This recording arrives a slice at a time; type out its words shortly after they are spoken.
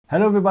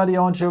Hello everybody,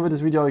 I want to show you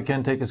this video you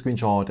can take a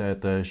screenshot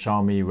at the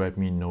Xiaomi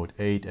Redmi Note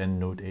 8 and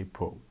Note 8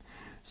 Pro.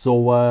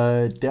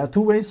 So there are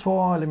two ways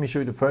let me show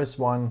you the first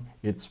one.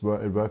 It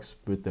works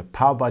with the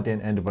power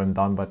button and the volume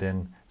down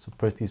button. So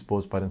press these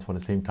both buttons for the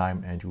same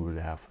time and you will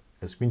have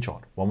a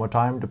screenshot. One more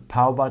time, the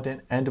power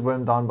button and the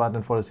volume down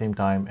button for the same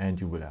time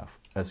and you will have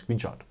a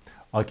screenshot.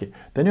 Okay,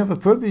 then you have a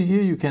preview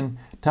here. You can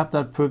tap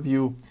that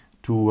preview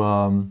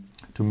to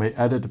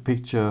edit the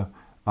picture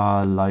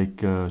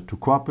to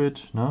crop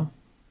it. No?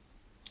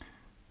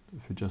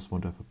 If you just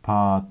want to have a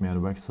part,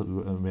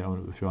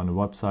 if you're on a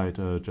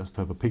website, just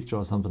to have a picture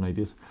or something like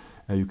this,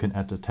 you can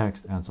add the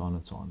text and so on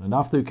and so on. And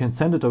after you can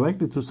send it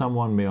directly to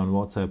someone, maybe on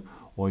WhatsApp,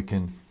 or you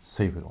can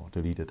save it or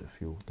delete it if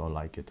you don't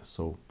like it.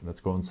 So let's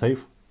go and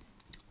save.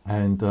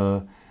 And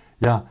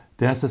yeah,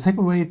 there's a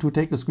second way to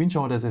take a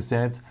screenshot. As I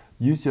said,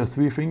 use your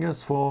 3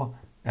 fingers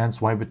and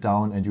swipe it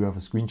down and you have a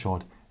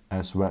screenshot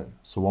as well.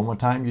 So one more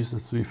time, use the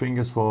 3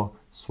 fingers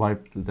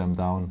swipe them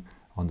down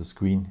on the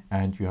screen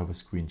and you have a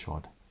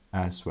screenshot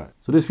as well.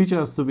 So this feature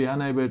has to be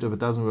enabled. If it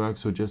doesn't work,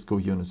 so just go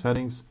here on the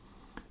settings,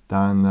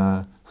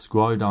 then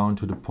scroll down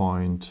to the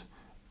point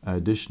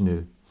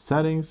additional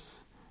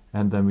settings,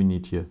 and then we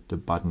need here the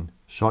button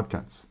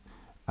shortcuts,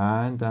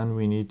 and then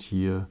we need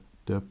here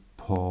the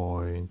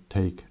point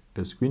take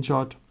a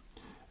screenshot.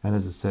 And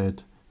as I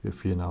said, we have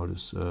here now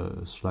this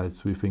slide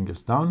 3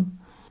 fingers down.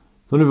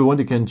 So if you want,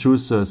 you can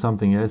choose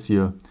something else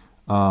here.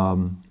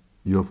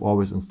 You have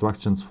always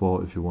instructions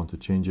for if you want to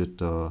change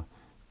it.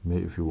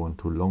 Maybe if you want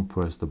to long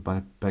press the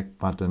back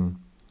button,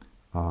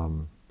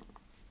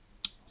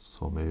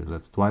 so maybe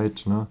let's try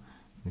it. No?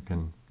 You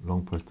can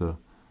long press the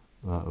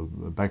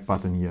back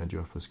button here and you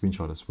have a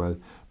screenshot as well.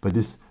 But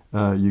this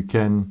you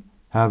can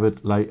have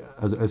it like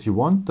as you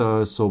want.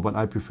 But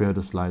I prefer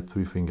the slide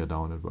 3 finger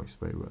down. It works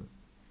very well.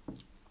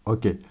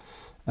 Okay,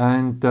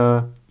 and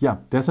yeah,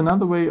 there's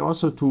another way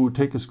also to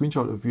take a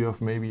screenshot. If you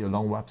have maybe a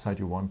long website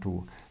you want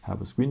to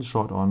have a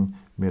screenshot on,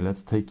 maybe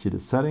let's take here the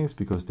settings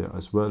because they're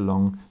as well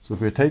long. So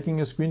if you're taking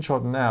a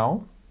screenshot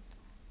now,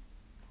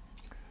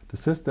 the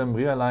system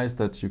realized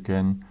that you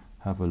can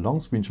have a long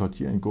screenshot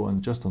here and go on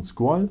just on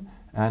scroll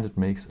and it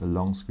makes a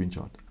long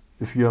screenshot.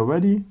 If you are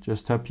ready,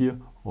 just tap here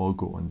or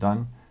go on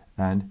done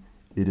and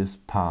it is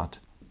part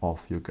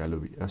of your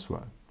gallery as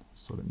well.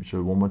 So let me show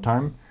you one more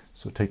time.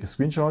 So take a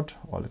screenshot,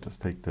 or let us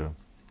take the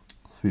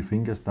 3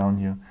 fingers down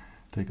here,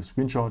 take a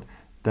screenshot,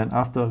 then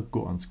after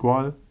go on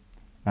scroll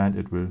and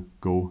it will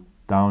go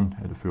down,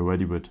 and if you're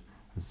ready with,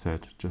 as I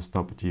said, just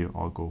stop it here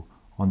or go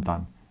on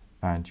done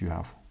and you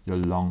have your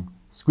long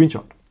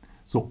screenshot.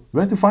 So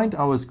where to find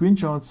our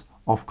screenshots?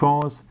 Of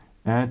course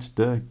at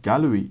the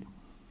gallery.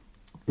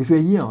 If you're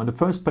here on the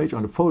first page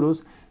on the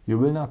photos, you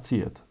will not see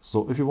it.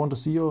 So if you want to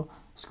see your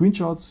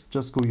screenshots,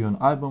 just go here on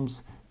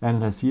albums and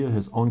it has here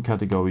his own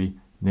category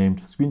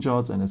named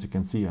screenshots, and as you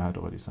can see I had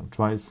already some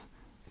tries.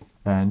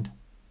 And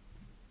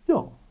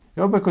yeah, I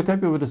hope I could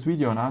help you with this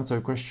video and answer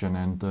a question.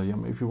 And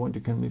yeah, if you want,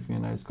 you can leave me a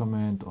nice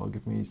comment or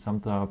give me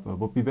thumbs up. It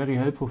would be very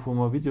helpful for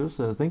more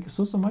videos. Thank you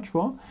so much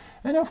for.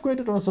 And I've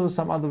created also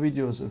some other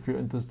videos if you're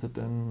interested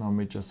in, or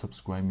maybe just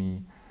subscribe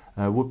me.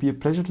 Would be a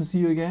pleasure to see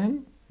you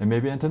again, and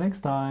maybe until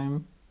next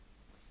time.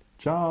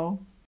 Ciao.